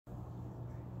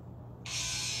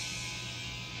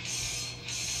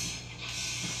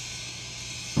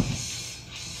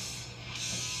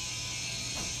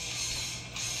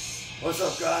What's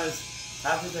up, guys?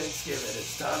 Happy Thanksgiving.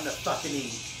 It's time to fucking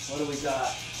eat. What do we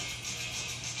got?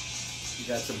 We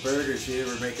got some burgers here.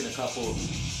 We're making a couple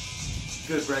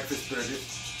good breakfast burgers.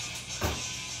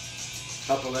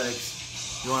 Couple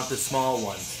eggs. You want the small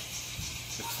ones.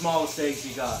 The smallest eggs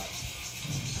you got.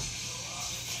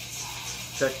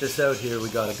 Check this out here. We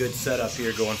got a good setup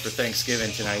here going for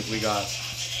Thanksgiving tonight. We got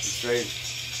straight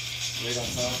on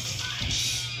top.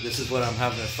 This is what I'm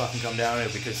having to fucking come down here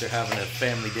because they're having a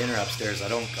family dinner upstairs. I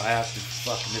have to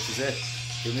fucking, this is it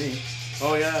for me.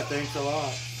 Oh yeah, thanks a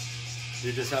lot.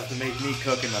 You just have to make me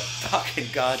cooking a fucking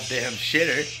goddamn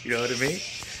shitter, you know what I mean?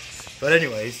 But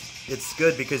anyways, it's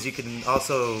good because you can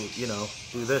also, you know,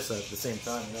 do this at the same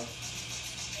time, you know?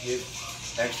 You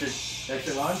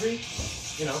extra laundry,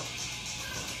 you know.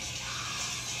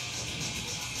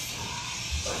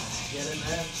 Get in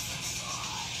there.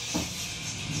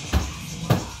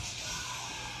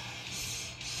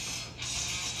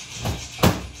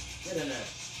 Get in there.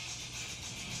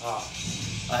 Oh,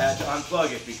 I had to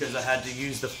unplug it because I had to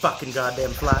use the fucking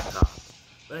goddamn flat top.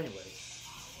 But anyway.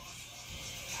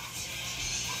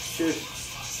 Shoot.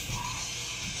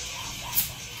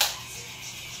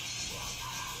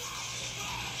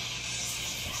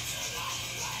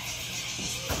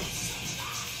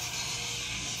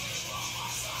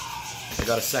 I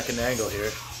got a second angle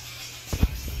here.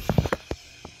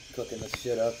 Cooking this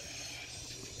shit up.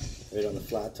 Right on the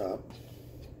flat top.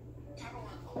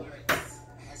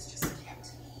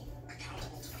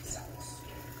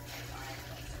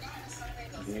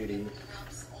 Beauty.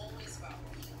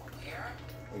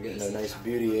 We're getting a nice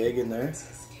beauty egg in there.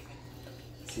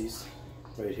 Piece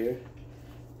right here.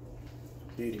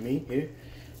 Beauty meat here.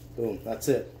 Boom, that's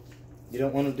it. You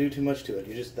don't want to do too much to it.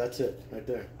 You just, that's it, right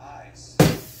there.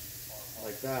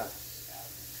 Like that.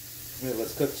 Here,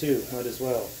 let's cook two, might as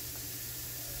well.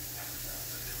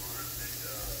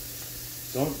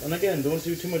 Don't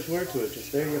do too much work to it.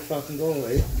 Just there you fucking go,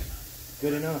 right?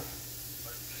 Good enough.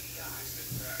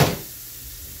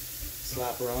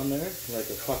 Slap her on there like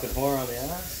a fucking whore on the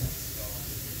ass.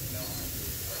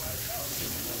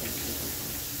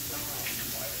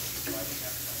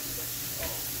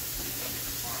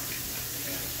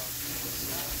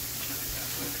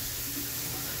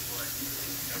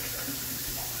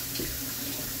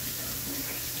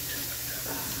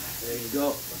 There you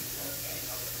go.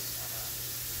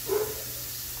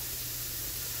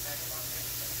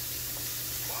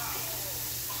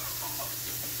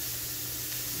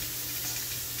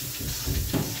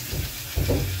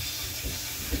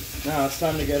 Now it's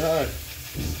time to get hard.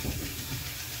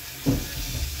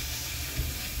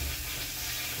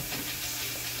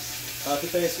 Happy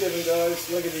Thanksgiving, guys.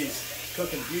 Look at these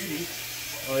cooking beauty.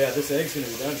 Oh yeah, this egg's gonna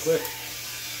be done quick.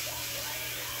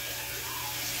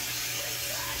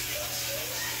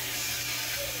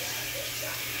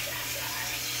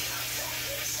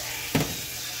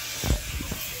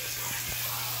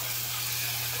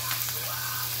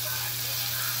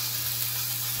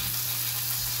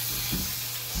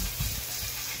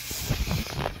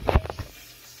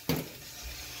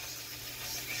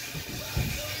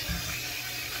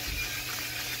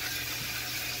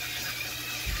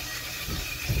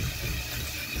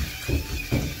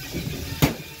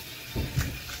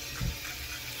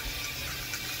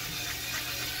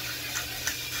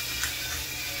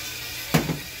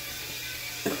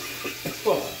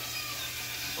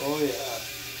 Oh yeah,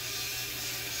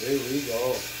 here we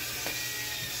go.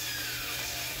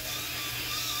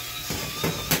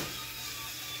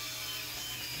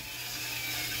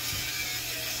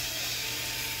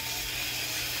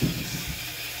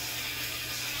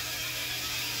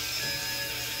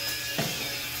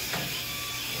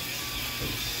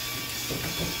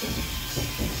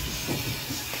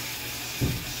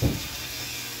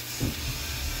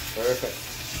 Perfect.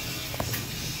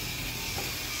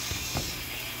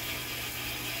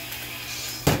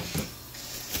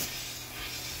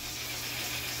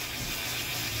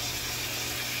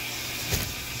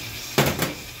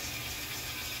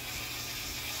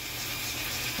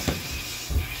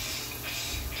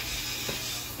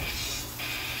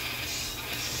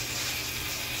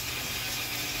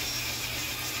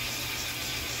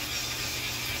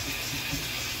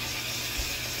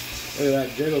 Look at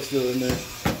that jiggle still in there.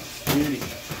 Beauty.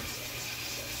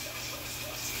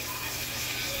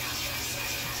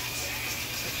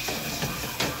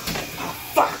 Oh,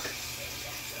 fuck!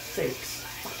 Sakes.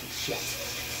 Fucking shit.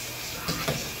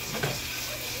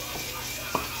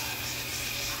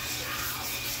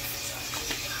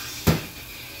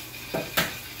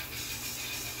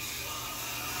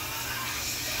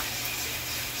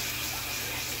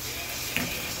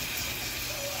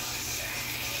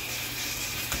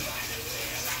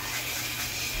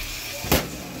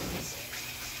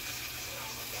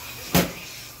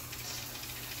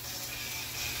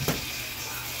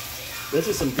 This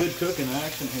is some good cooking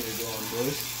action here going,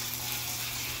 boys.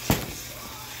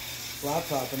 Flat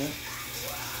topping it.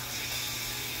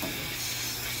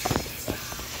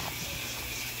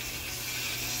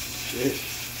 Shit.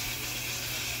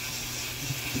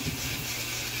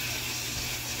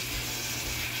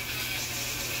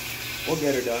 We'll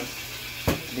get her done.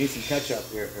 Need some ketchup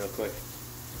here real quick.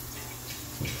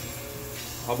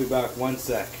 I'll be back 1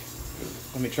 sec.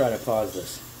 Let me try to pause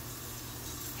this.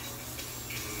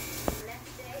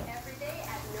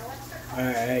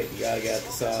 Alright, you gotta get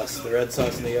the sauce. The red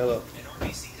sauce and the yellow.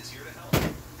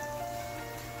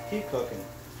 Keep cooking.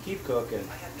 Keep cooking.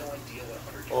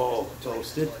 Oh,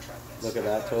 toasted. Look at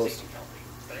that toast.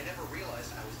 But I never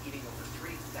realized I was eating over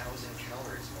 3,000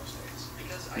 calories most days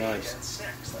because I ate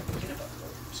snacks like peanut butter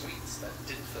or sweets that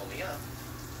didn't fill me up.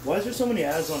 Why is there so many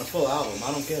ads on a full album?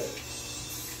 I don't get it.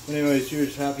 Anyways,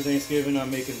 cheers. Happy Thanksgiving. I'm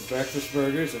making breakfast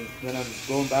burgers and then I'm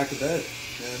going back to bed.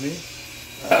 You know what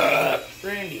I mean?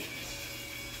 Brandy.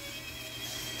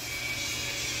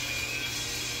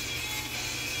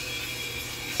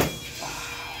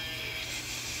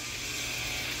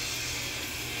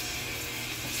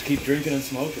 Just keep drinking and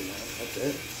smoking, man. That's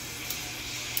it.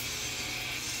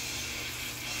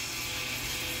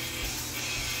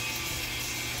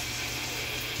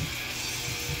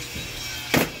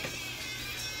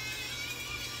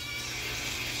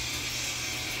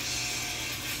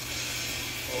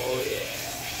 Oh yeah.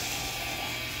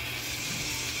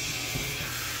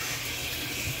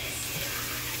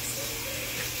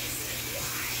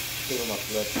 Give him a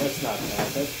flip. That's not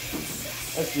bad.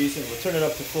 That's decent. We'll turn it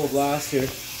up to full blast here.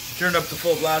 Turn it up to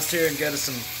full blast here and get us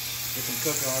some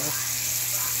cook on it.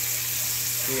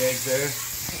 The eggs there.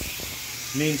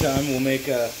 Meantime, we'll make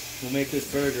this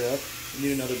burger up. We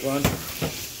need another bun.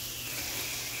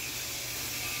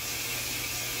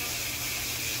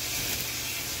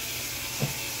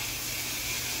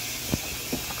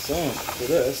 So for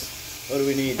this, what do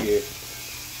we need here?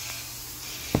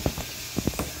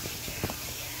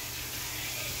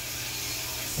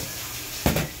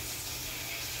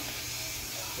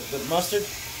 The mustard?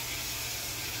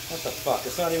 What the fuck?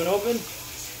 It's not even open?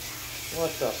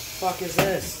 What the fuck is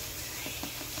this?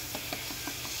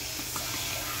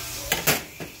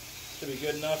 Should be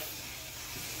good enough.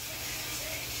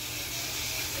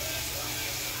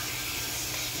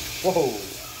 Whoa!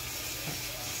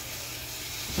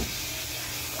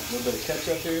 A little bit of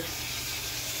ketchup here.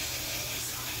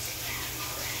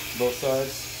 Both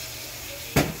sides.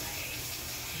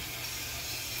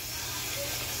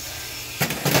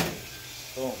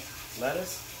 Boom.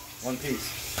 Lettuce, 1 piece.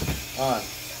 On.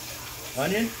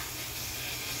 Onion.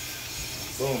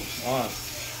 Boom.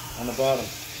 On the bottom.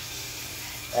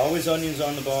 Always onions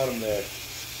on the bottom there.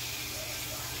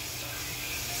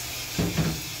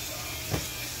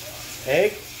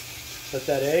 Egg. Put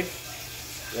that egg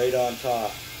right on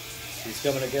top. He's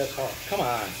coming together. Oh, come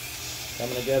on.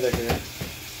 Coming together here.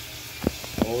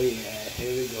 Oh yeah.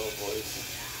 Here we go, boys.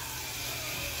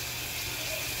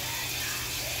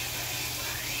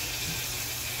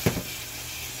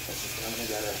 Coming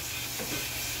together.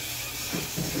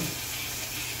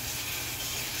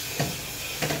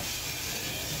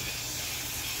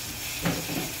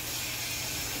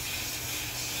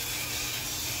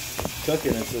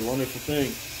 Cooking, it's a wonderful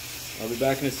thing. I'll be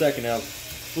back in a second now.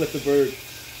 Flip the bird.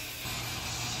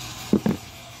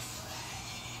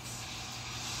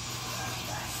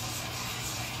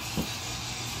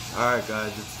 Alright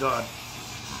guys, it's done.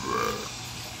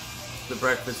 The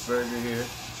breakfast burger here.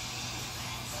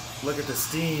 Look at the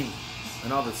steam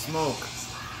and all the smoke.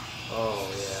 Oh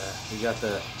yeah, we got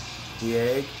the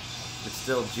egg. It's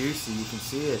still juicy, you can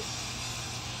see it.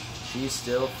 She's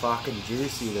still fucking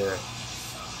juicy there.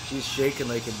 She's shaking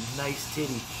like a nice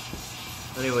titty.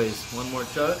 Anyways, one more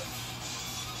chug.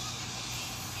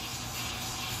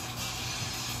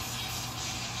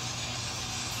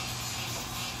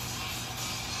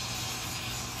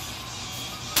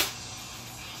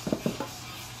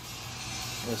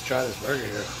 Let's try this burger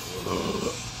here.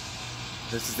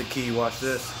 This is the key, watch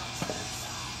this.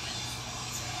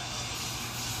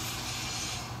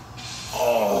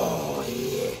 Oh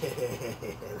yeah,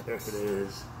 there it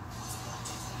is.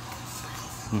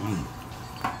 Mm-hmm.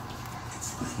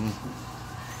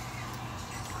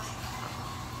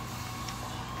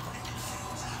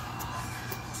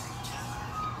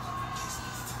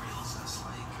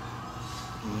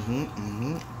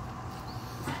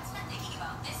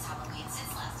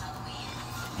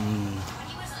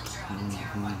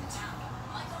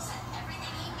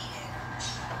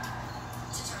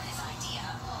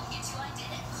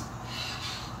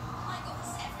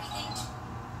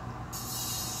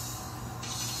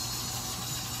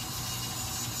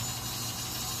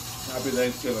 Happy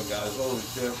Thanksgiving, guys. Holy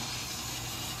shit.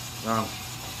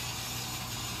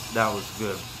 That was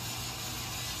good.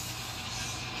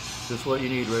 Just what you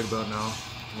need right about now.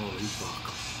 Holy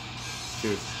fuck.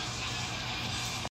 Cheers.